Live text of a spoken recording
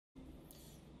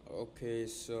Okay,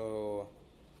 so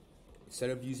instead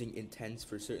of using intents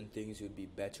for certain things, it would be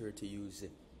better to use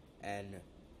an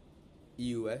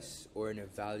EUS or an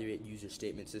evaluate user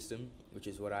statement system, which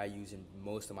is what I use in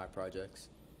most of my projects.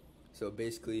 So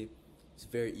basically, it's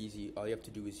very easy. All you have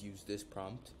to do is use this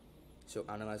prompt. So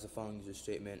analyze the following user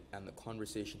statement and the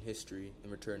conversation history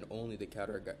and return only the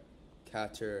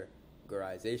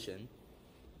categorization.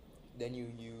 Then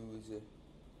you use,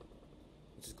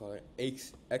 let's just call it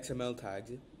XML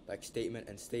tags, like statement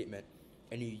and statement,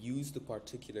 and you use the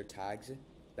particular tags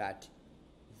that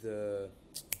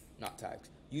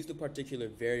use the particular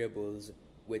variables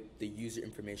with the user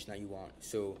information that you want.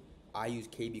 So I use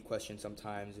KB question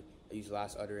sometimes, I use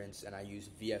last utterance, and I use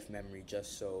VF memory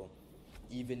just so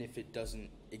even if it doesn't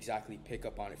exactly pick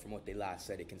up on it from what they last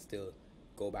said, it can still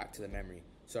go back to the memory.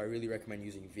 So I really recommend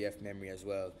using VF memory as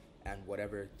well, and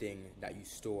whatever thing that you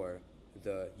store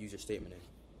the user statement in.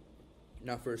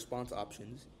 Now for response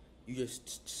options, you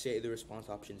just say the response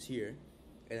options here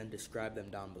and then describe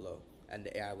them down below, and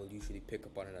the AI will usually pick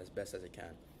up on it as best as it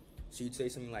can. So you'd say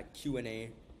something like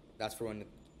Q&A, that's for when the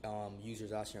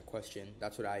user's asking a question.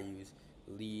 That's what I use.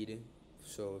 Lead,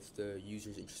 so if the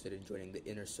user's interested in joining the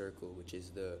inner circle, which is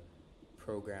the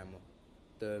program,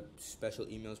 the special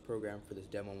emails program for this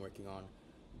demo I'm working on.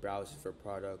 Browse for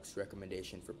products,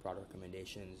 recommendation for product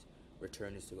recommendations,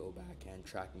 return is to go back, and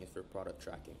tracking is for product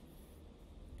tracking.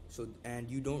 So, and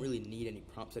you don't really need any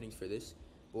prompt settings for this,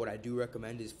 but what I do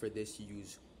recommend is for this you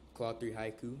use Claude 3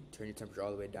 Haiku, turn your temperature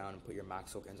all the way down and put your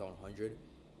max tokens on 100,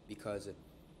 because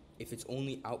if it's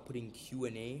only outputting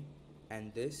Q&A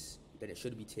and this, then it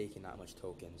shouldn't be taking that much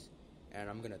tokens. And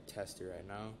I'm going to test it right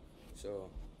now. So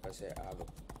let's say I have a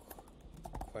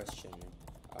question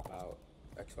about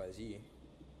XYZ.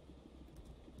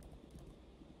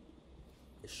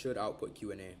 It should output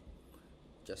Q&A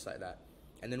just like that.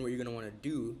 And then what you're going to want to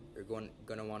do, you're going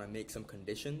to want to make some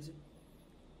conditions,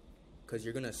 because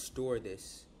you're going to store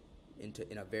this in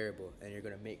a variable, and you're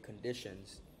going to make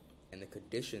conditions, and the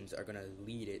conditions are going to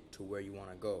lead it to where you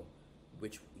want to go,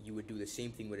 which you would do the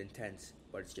same thing with intents,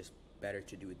 but it's just better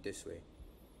to do it this way,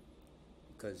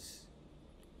 because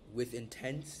with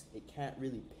intents it can't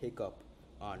really pick up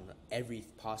on every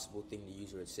possible thing the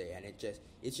user would say, and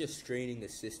it's just straining the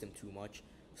system too much.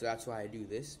 So that's why I do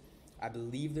this. I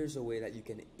believe there's a way that you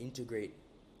can integrate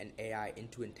an AI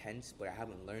into intents, but I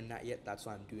haven't learned that yet. That's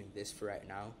why I'm doing this for right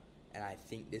now, and I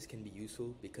think this can be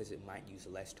useful because it might use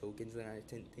less tokens than an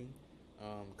intent thing.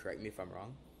 Correct me if I'm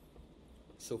wrong.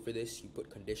 So for this, you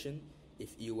put condition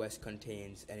if EOS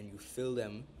contains, and then you fill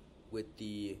them with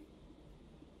the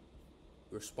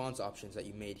response options that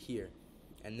you made here,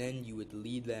 and then you would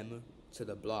lead them to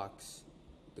the blocks,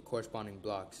 the corresponding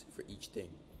blocks for each thing.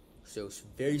 So it's a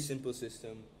very simple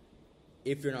system.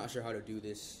 If you're not sure how to do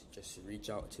this, just reach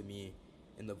out to me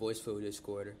in the Voiceflow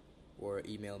Discord or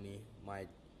email me. My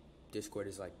Discord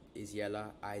is like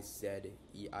iziela,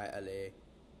 iziela.dev,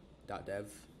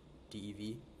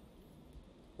 DEV.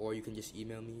 Or you can just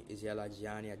email me,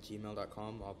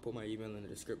 izielagianni@gmail.com. I'll put my email in the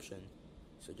description.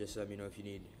 So just let me know if you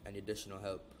need any additional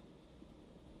help.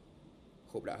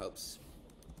 Hope that helps.